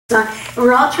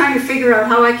We're all trying to figure out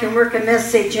how I can work a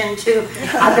message into,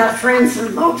 I've got friends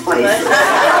in low places.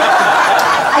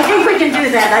 I think we can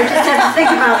do that. I just have to think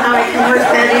about how I can work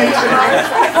that into my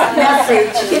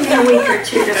message. Give me a week or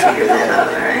two to figure that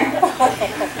out, all right?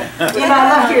 You know,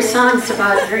 I love your songs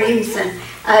about dreams. And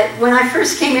when I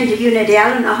first came into Unity, I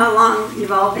don't know how long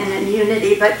you've all been in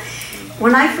Unity, but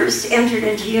when I first entered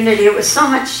into Unity, it was so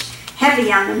much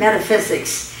heavy on the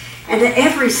metaphysics. And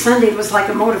every Sunday was like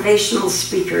a motivational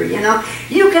speaker, you know.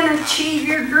 You can achieve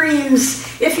your dreams.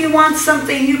 If you want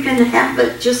something, you can have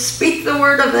it. Just speak the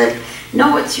word of it.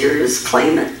 Know it's yours.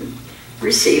 Claim it.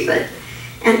 Receive it.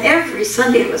 And every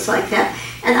Sunday it was like that.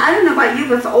 And I don't know about you,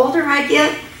 but the older I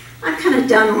get, I'm kind of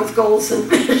done with goals and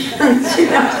visions, you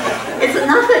know. It's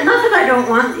not that I don't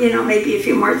want, you know, maybe a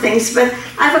few more things, but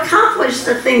I've accomplished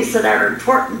the things that are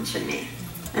important to me.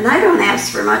 And I don't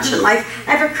ask for much in life.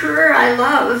 I have a career I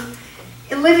love.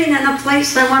 Living in a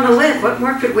place I want to live. What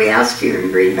more could we ask here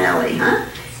in Green Valley, huh?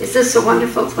 Is this a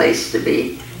wonderful place to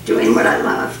be doing what I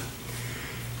love?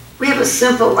 We have a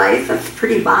simple life, a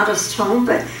pretty modest home,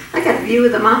 but I got a view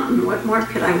of the mountain. What more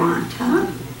could I want, huh?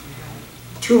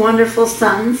 2 wonderful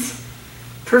sons,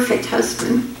 perfect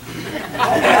husband.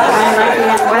 I'm lucky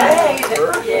and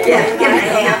wet. Yeah, give me a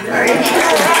hand, all right?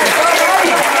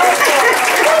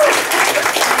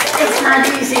 It's not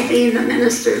easy being the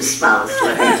minister's spouse,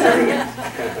 let me tell you.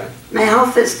 My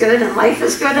health is good and life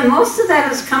is good, and most of that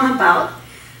has come about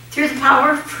through the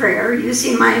power of prayer,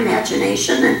 using my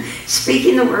imagination and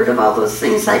speaking the word of all those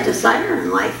things I desire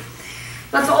in life.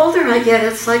 But the older I get,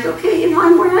 it's like, okay, you know,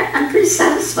 I'm pretty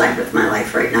satisfied with my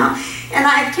life right now. And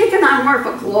I've taken on more of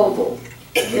a global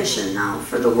vision now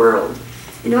for the world.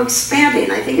 You know,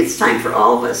 expanding. I think it's time for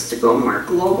all of us to go more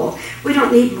global. We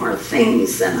don't need more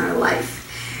things in our life.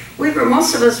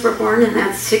 Most of us were born in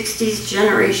that 60s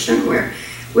generation where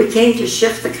we came to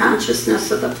shift the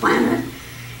consciousness of the planet.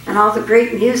 And all the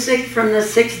great music from the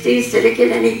 60s, did it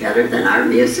get any better than our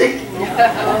music?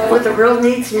 What the world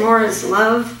needs more is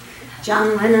love.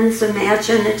 John Lennon's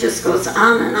Imagine, it just goes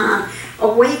on and on.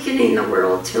 Awakening the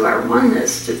world to our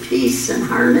oneness, to peace and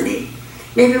harmony.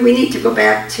 Maybe we need to go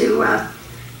back to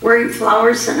wearing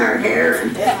flowers in our hair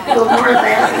and a little more of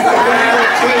that.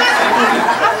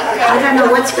 I don't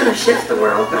know what's going to shift the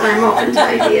world, but I'm open to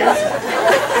ideas.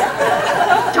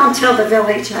 Don't tell the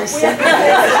village I said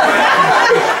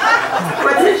that.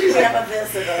 What did you say? We have a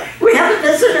visitor. We have a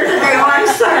visitor today. Oh, I'm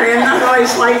sorry. I'm not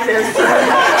always like this.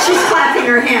 She's clapping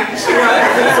her hands. She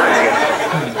it's all right.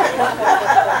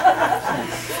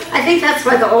 I think that's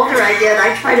why the older I get,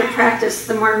 I try to practice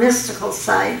the more mystical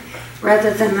side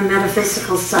rather than the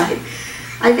metaphysical side.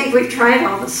 I think we've tried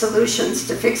all the solutions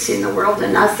to fixing the world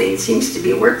and nothing seems to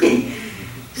be working.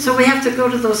 So we have to go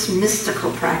to those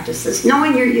mystical practices,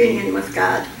 knowing your union with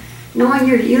God, knowing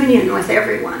your union with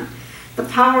everyone, the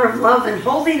power of love, and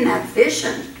holding that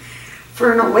vision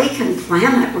for an awakened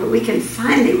planet where we can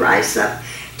finally rise up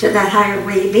to that higher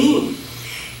way of being.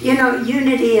 You know,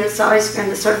 Unity has always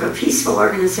been a sort of a peaceful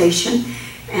organization,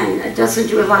 and it doesn't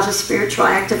do a lot of spiritual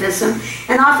activism.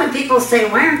 And often people say,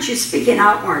 why aren't you speaking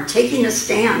out more, taking a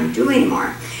stand, doing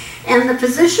more? And the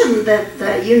position that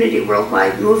the Unity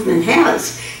Worldwide movement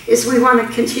has is we want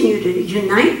to continue to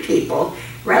unite people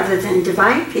rather than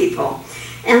divide people.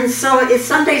 And so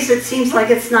some days it seems like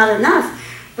it's not enough,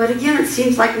 but again, it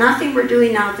seems like nothing we're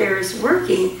doing out there is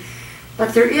working,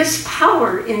 but there is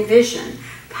power in vision.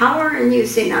 Power in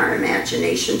using our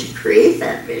imagination to create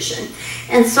that vision.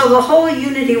 And so the whole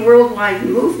Unity Worldwide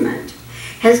movement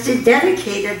has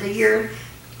dedicated the year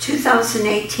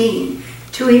 2018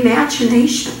 to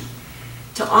imagination,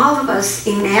 to all of us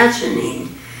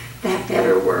imagining that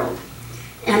better world.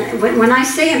 And when I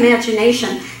say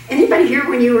imagination, anybody here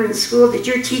when you were in school, did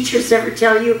your teachers ever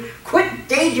tell you, quit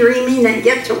daydreaming and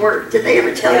get to work? Did they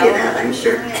ever tell you that? I'm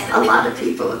sure a lot of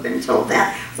people have been told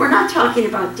that. We're not talking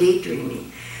about daydreaming.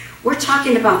 We're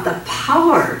talking about the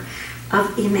power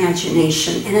of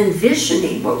imagination and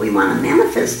envisioning what we want to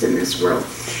manifest in this world.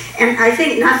 And I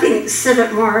think nothing said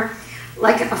it more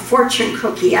like a fortune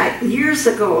cookie. Years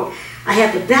ago, I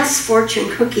had the best fortune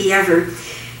cookie ever,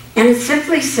 and it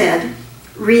simply said,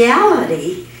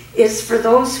 reality is for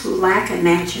those who lack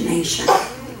imagination.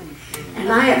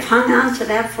 And I have hung on to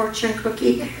that fortune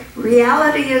cookie.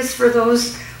 Reality is for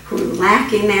those who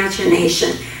lack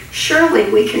imagination. Surely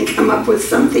we can come up with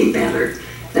something better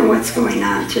than what's going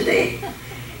on today.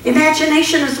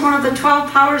 Imagination is one of the 12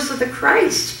 powers of the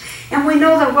Christ. And we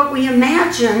know that what we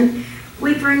imagine,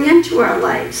 we bring into our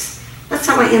lives. That's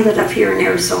how I ended up here in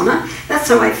Arizona. That's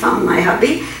how I found my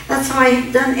hubby. That's how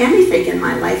I've done anything in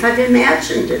my life. I've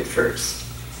imagined it first.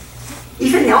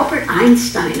 Even Albert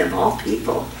Einstein, of all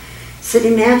people, said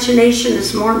imagination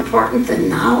is more important than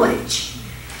knowledge.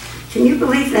 Can you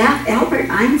believe that? Albert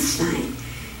Einstein.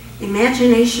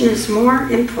 Imagination is more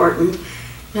important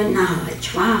than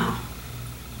knowledge. Wow.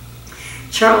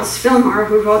 Charles Fillmore,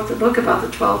 who wrote the book about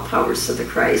the 12 powers of the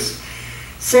Christ,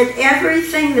 said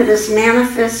everything that is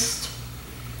manifest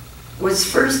was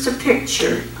first a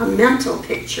picture, a mental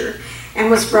picture, and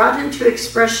was brought into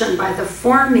expression by the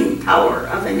forming power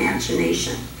of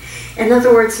imagination. In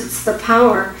other words, it's the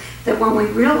power that when we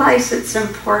realize its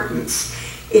importance,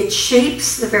 it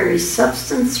shapes the very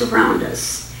substance around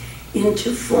us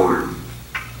into form.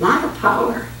 A lot of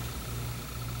power.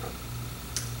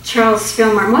 Charles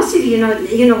Fillmore, most of you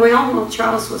know, we all know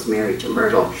Charles was married to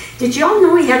Myrtle. Did you all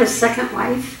know he had a second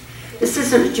wife? This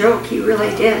isn't a joke, he really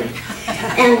did.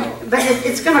 But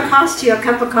it's going to cost you a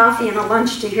cup of coffee and a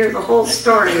lunch to hear the whole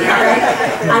story, all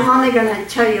right? I'm only going to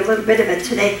tell you a little bit of it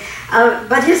today.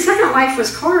 But his second wife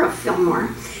was Cora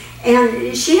Fillmore,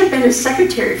 and she had been his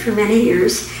secretary for many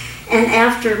years. And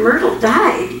after Myrtle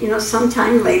died,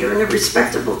 sometime later in a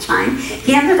respectable time,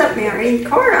 he ended up marrying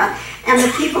Cora. And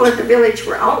the people at the village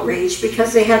were outraged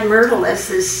because they had Myrtle as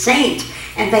this saint,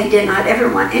 and they did not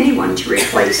ever want anyone to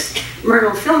replace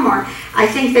Myrtle Fillmore. I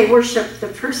think they worshiped the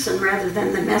person rather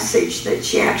than the message that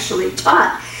she actually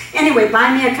taught. Anyway,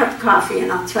 buy me a cup of coffee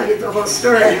and I'll tell you the whole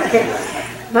story, okay?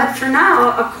 But for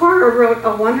now, Cora wrote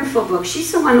a wonderful book.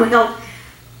 She's the one who helped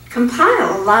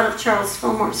compile a lot of Charles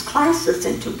Fillmore's classes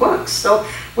into books. So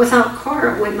without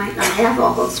Cora, we might not have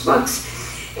all those books.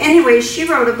 Anyway, she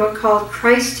wrote a book called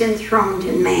Christ Enthroned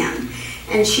in Man,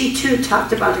 and she too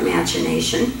talked about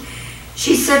imagination.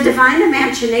 She said, divine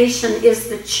imagination is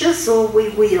the chisel we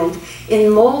wield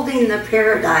in molding the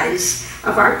paradise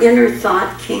of our inner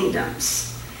thought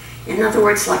kingdoms. In other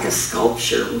words, like a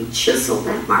sculpture, we chisel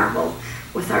that marble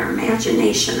with our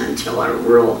imagination until our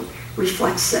world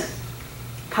reflects it.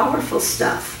 Powerful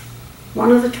stuff.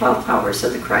 One of the 12 powers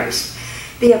of the Christ.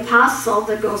 The apostle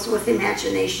that goes with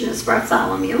imagination is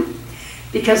Bartholomew,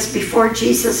 because before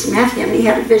Jesus met him, he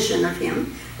had a vision of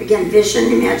him. Again,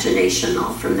 vision, imagination,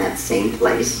 all from that same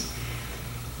place.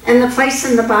 And the place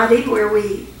in the body where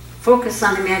we focus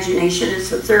on imagination is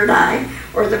the third eye,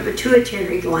 or the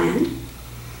pituitary gland.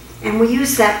 And we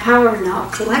use that power now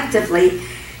collectively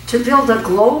to build a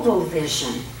global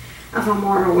vision of a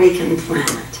more awakened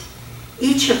planet.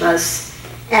 Each of us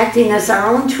acting as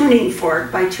our own tuning fork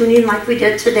by tuning like we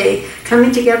did today,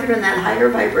 coming together in that higher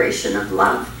vibration of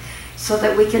love so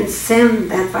that we can send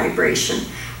that vibration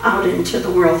out into the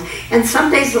world. And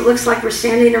some days it looks like we're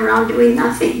standing around doing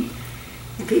nothing.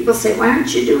 And people say, why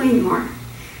aren't you doing more?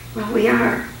 Well, we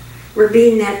are. We're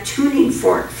being that tuning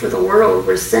fork for the world.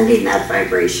 We're sending that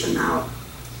vibration out.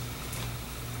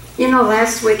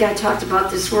 Last week I talked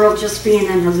about this world just being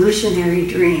an illusionary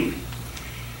dream.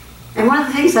 And one of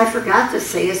the things I forgot to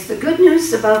say is the good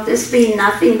news about this being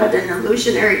nothing but an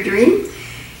illusionary dream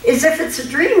is if it's a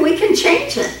dream, we can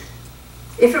change it.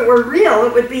 If it were real,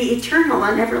 it would be eternal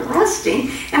and everlasting,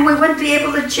 and we wouldn't be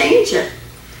able to change it.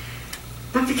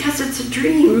 But because it's a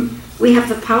dream, we have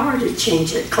the power to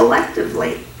change it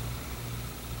collectively.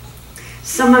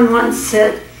 Someone once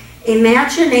said,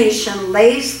 imagination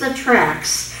lays the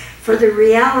tracks for the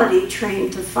reality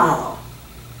train to follow.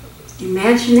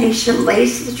 Imagination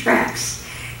lays the tracks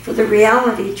for the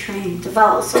reality train to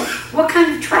follow. So what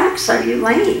kind of tracks are you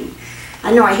laying?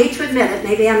 I know I hate to admit it,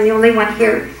 maybe I'm the only one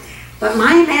here, but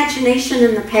my imagination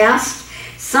in the past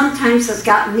sometimes has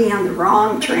gotten me on the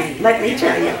wrong train, let me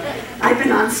tell you. I've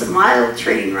been on some wild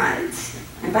train rides,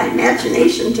 and my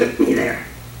imagination took me there.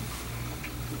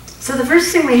 So the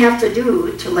first thing we have to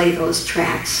do to lay those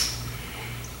tracks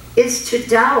is to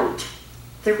doubt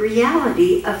the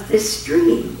reality of this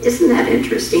dream. Isn't that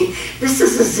interesting? This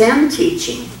is a Zen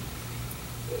teaching.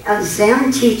 A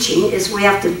Zen teaching is we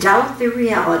have to doubt the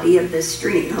reality of this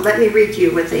dream. Now let me read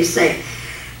you what they say.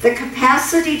 The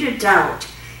capacity to doubt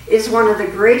is one of the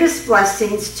greatest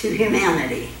blessings to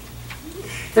humanity.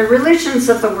 The religions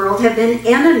of the world have been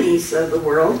enemies of the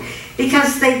world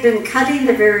because they've been cutting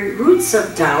the very roots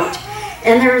of doubt,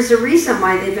 and there is a reason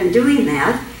why they've been doing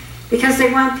that, because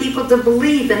they want people to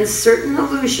believe in certain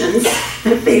illusions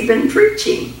that they've been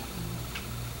preaching.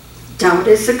 Doubt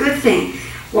is a good thing.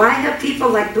 Why have people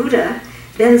like Buddha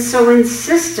been so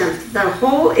insistent that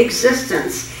whole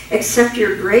existence, except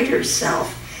your greater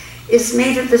self, is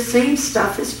made of the same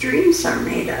stuff as dreams are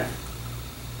made of?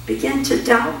 Begin to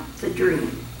doubt the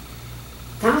dream.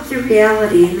 Doubt the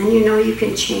reality, and then you know you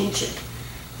can change it.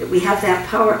 That we have that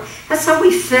power. That's how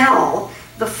we fell,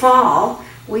 the fall.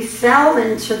 We fell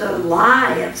into the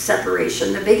lie of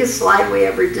separation, the biggest lie we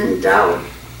ever didn't doubt,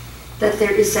 that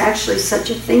there is actually such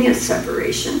a thing as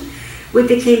separation. We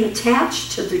became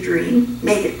attached to the dream,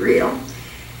 made it real.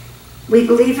 We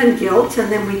believe in guilt,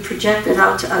 and then we project it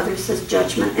out to others as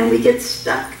judgment, and we get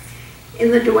stuck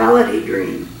in the duality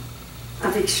dream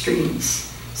of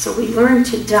extremes. So we learn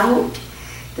to doubt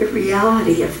the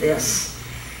reality of this.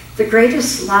 The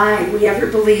greatest lie we ever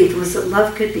believed was that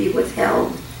love could be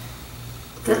withheld.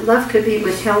 That love could be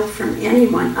withheld from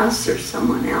anyone, us or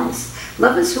someone else.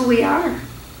 Love is who we are.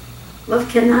 Love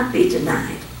cannot be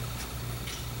denied.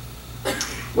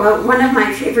 Well, one of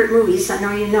my favorite movies, I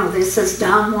know you know this, is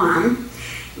Don Juan.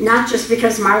 Not just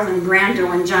because Marlon Brando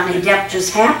and Johnny Depp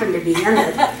just happened to be in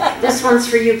it. This one's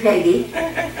for you, Peggy.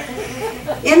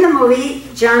 In the movie,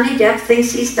 Johnny Depp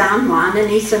thinks he's Don Juan and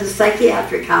he's in a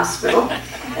psychiatric hospital.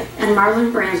 And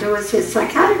Marlon Brando is his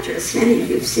psychiatrist. Many of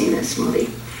you have seen this movie.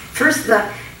 First,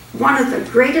 one of the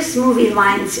greatest movie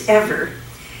lines ever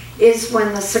is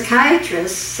when the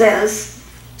psychiatrist says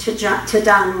to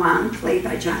Don Juan, played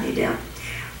by Johnny Depp,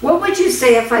 "What would you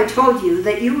say if I told you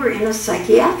that you were in a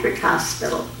psychiatric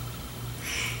hospital?"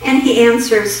 And he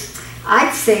answers,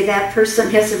 "I'd say that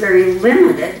person has a very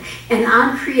limited and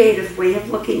uncreative way of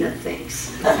looking at things."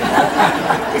 Is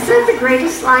that the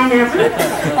greatest line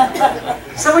ever?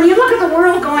 So when you look at the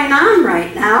world going on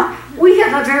right now, we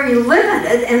have a very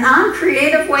limited and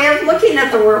uncreative way of looking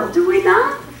at the world, do we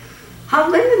not? How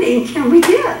limiting can we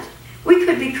get? We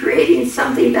could be creating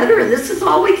something better, and this is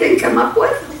all we can come up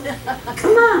with?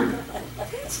 Come on.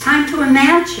 It's time to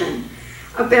imagine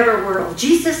a better world.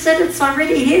 Jesus said it's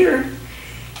already here.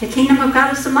 The kingdom of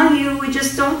God is among you. We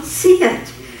just don't see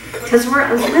it because we're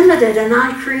limited and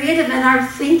uncreative in our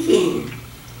thinking.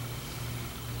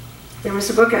 There was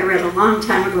a book I read a long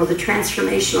time ago, The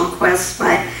Transformational Quest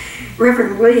by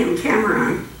Rev William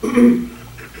Cameron.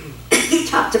 He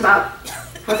talked about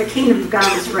how the kingdom of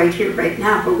God is right here, right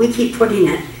now, but we keep putting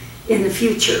it in the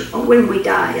future. Oh, when we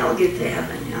die, I'll get to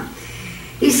heaven. Yeah.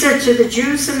 He said to the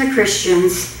Jews and the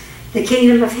Christians, the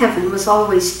kingdom of heaven was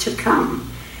always to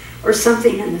come, or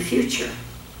something in the future.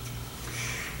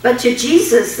 But to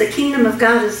Jesus, the kingdom of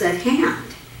God is at hand,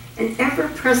 an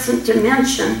ever-present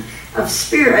dimension of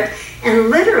spirit,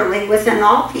 and literally within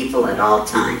all people at all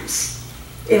times.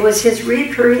 It was his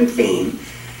recurring theme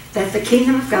that the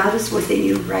kingdom of God is within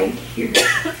you right here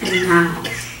and now.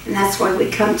 And that's why we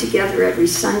come together every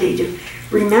Sunday to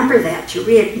remember that, to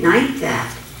reignite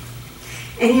that.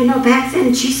 And you know, back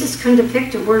then, Jesus couldn't have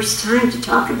picked a worse time to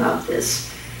talk about this,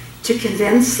 to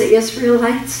convince the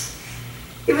Israelites.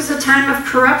 It was a time of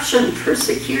corruption,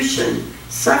 persecution,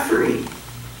 suffering.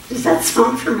 Does that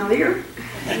sound familiar?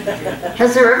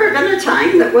 Has there ever been a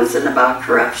time that wasn't about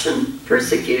corruption,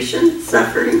 persecution,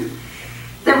 suffering?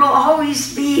 There will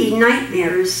always be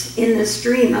nightmares in this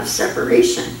dream of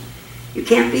separation. You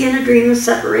can't be in a dream of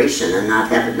separation and not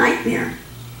have a nightmare.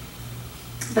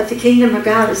 But the kingdom of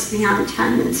God is beyond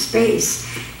time and space,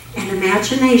 and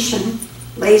imagination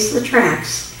lays the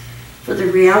tracks for the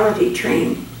reality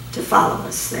train to follow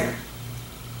us there.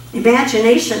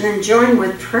 Imagination then joined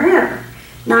with prayer.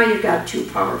 Now you've got two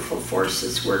powerful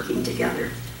forces working together.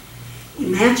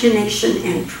 Imagination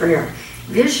and prayer.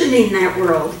 Visioning that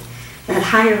world, that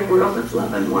higher world of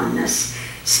love and oneness.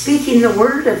 Speaking the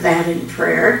word of that in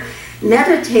prayer.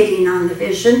 Meditating on the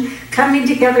vision. Coming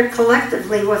together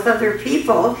collectively with other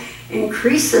people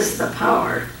increases the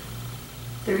power.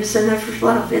 There is enough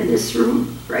love in this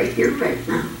room, right here, right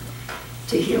now,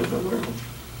 to heal the world.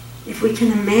 If we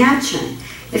can imagine,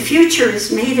 the future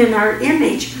is made in our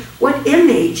image. What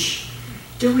image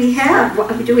do we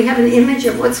have? Do we have an image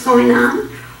of what's going on?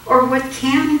 Or what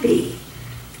can be?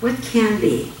 What can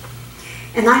be?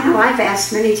 And I know I've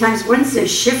asked many times, when's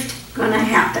this shift going to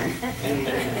happen?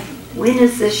 When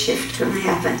is this shift going to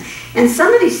happen? And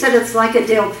somebody said it's like a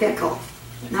dill pickle.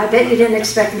 Now I bet you didn't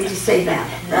expect me to say that.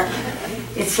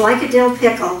 It's like a dill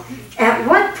pickle. At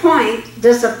what point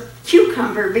does a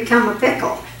cucumber become a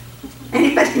pickle?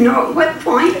 Anybody know at what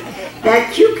point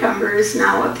that cucumber is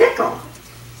now a pickle?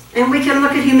 And we can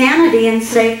look at humanity and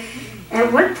say,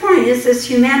 at what point is this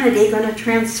humanity going to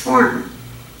transform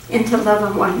into love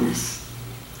and oneness?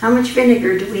 How much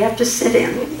vinegar do we have to sit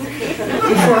in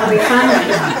before we find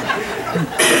it?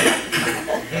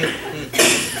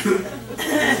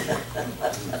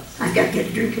 I've got to get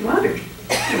a drink of water.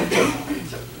 Okay.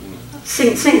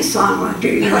 Sing a song while I do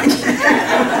you want.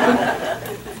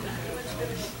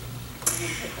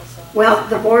 Well,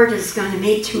 the board is going to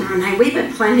meet tomorrow night. We've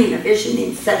been planning a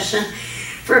visioning session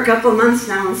for a couple months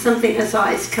now, and something has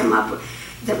always come up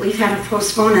that we've had to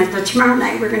postpone it. But tomorrow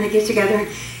night we're going to get together and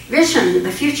vision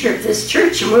the future of this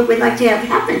church and what we'd like to have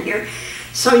happen here.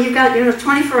 So you've got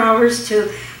 24 hours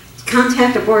to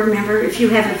contact a board member if you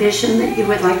have a vision that you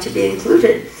would like to be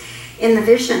included in the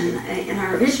vision, in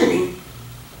our visioning.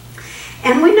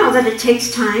 And we know that it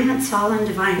takes time. It's all in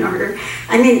divine order.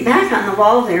 I mean, back on the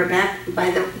wall there, back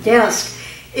by the desk,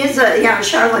 is a, yeah,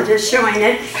 Charlotte is showing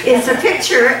it, is a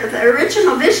picture, the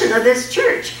original vision of this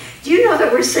church. Do you know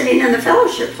that we're sitting in the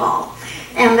fellowship hall?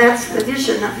 And that's the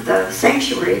vision of the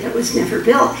sanctuary that was never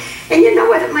built. And you know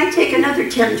what? It might take another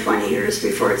 10, 20 years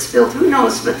before it's built. Who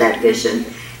knows? But that vision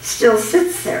still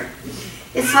sits there.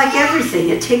 It's like everything.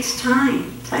 It takes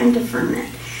time to ferment.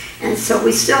 And so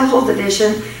we still hold the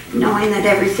vision, knowing that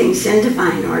everything's in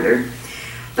divine order.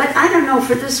 But I don't know,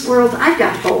 for this world, I've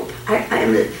got hope. I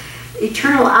am an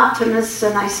eternal optimist,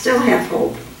 and I still have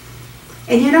hope.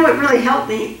 And you know, it really helped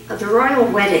me, the royal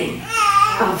wedding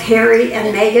of Harry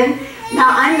and Meghan. Now,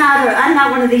 I'm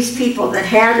not one of these people that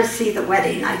had to see the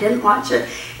wedding. I didn't watch it.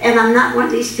 And I'm not one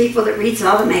of these people that reads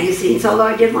all the magazines, although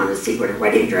I did want to see what her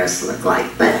wedding dress looked like.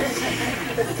 But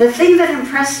the thing that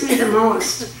impressed me the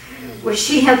most was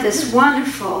she had this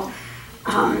wonderful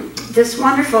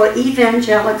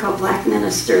evangelical black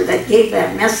minister that gave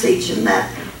that message in that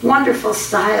wonderful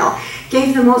style,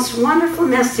 gave the most wonderful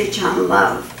message on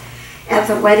love at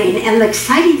the wedding. And the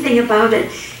exciting thing about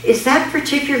it is that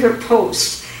particular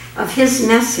post of his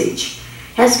message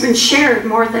has been shared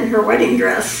more than her wedding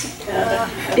dress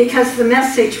because the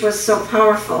message was so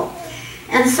powerful.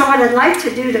 And so what I'd like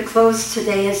to do to close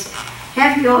today is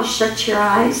have you all shut your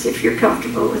eyes if you're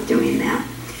comfortable with doing that.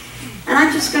 And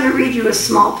I'm just going to read you a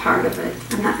small part of it.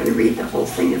 I'm not going to read the whole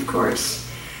thing, of course.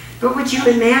 But would you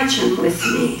imagine with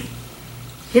me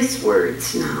his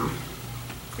words now?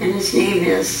 And his name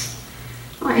is,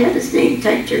 oh, I had his name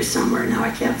typed here somewhere. Now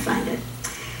I can't find it.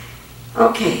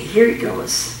 Okay, here he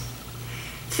goes.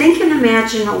 Think and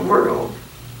imagine a world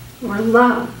where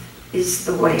love is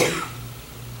the way.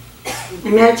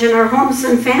 Imagine our homes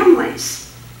and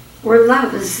families where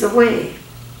love is the way.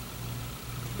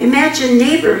 Imagine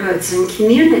neighborhoods and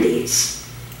communities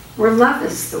where love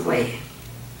is the way.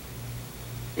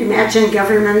 Imagine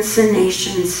governments and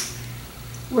nations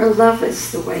where love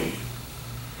is the way.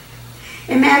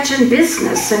 Imagine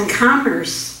business and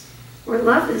commerce where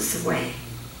love is the way.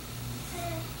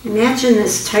 Imagine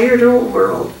this tired old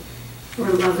world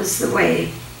where love is the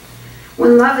way.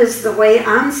 When love is the way,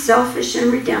 unselfish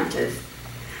and redemptive.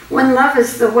 When love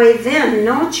is the way, then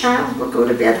no child will go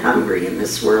to bed hungry in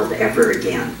this world ever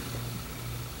again.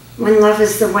 When love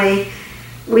is the way,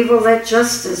 we will let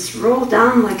justice roll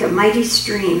down like a mighty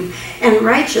stream and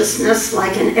righteousness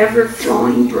like an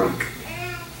ever-flowing brook.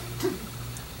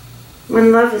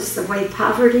 When love is the way,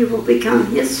 poverty will become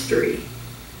history.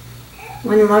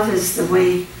 When love is the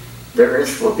way, the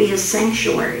earth will be a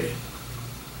sanctuary.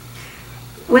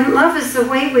 When love is the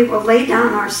way, we will lay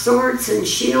down our swords and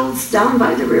shields down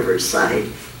by the riverside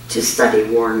to study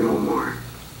war no more.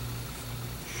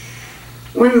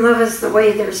 When love is the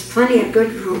way, there's plenty of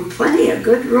good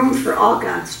room for all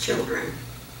God's children.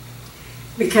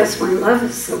 Because when love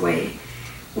is the way,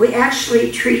 we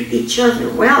actually treat each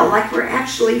other well, like we're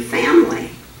actually family.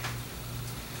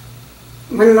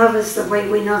 When love is the way,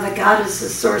 we know that God is the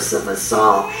source of us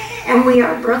all, and we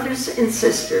are brothers and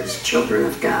sisters, children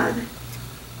of God.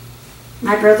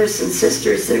 My brothers and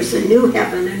sisters, there's a new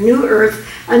heaven, a new earth,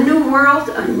 a new world,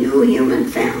 a new human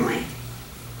family.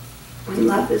 When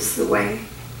love is the way.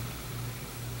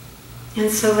 And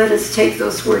so let us take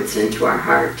those words into our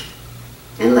heart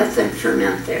and let them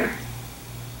ferment there.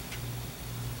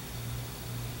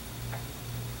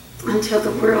 Until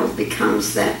the world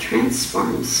becomes that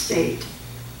transformed state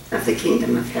of the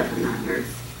kingdom of heaven on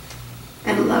earth.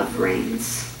 And love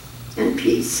reigns, and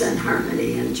peace and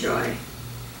harmony and joy.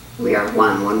 We are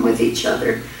one with each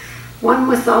other, one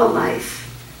with all life.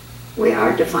 We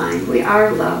are divine, we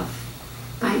are love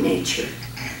by nature.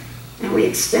 And we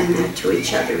extend that to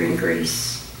each other in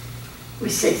grace. We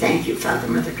say thank you, Father,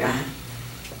 Mother, God,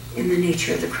 in the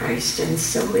nature of the Christ, and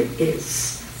so it is.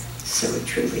 So it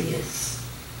truly is.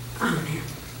 Amen.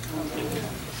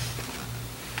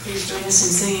 Please join us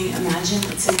in singing Imagine.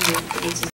 Let's sing the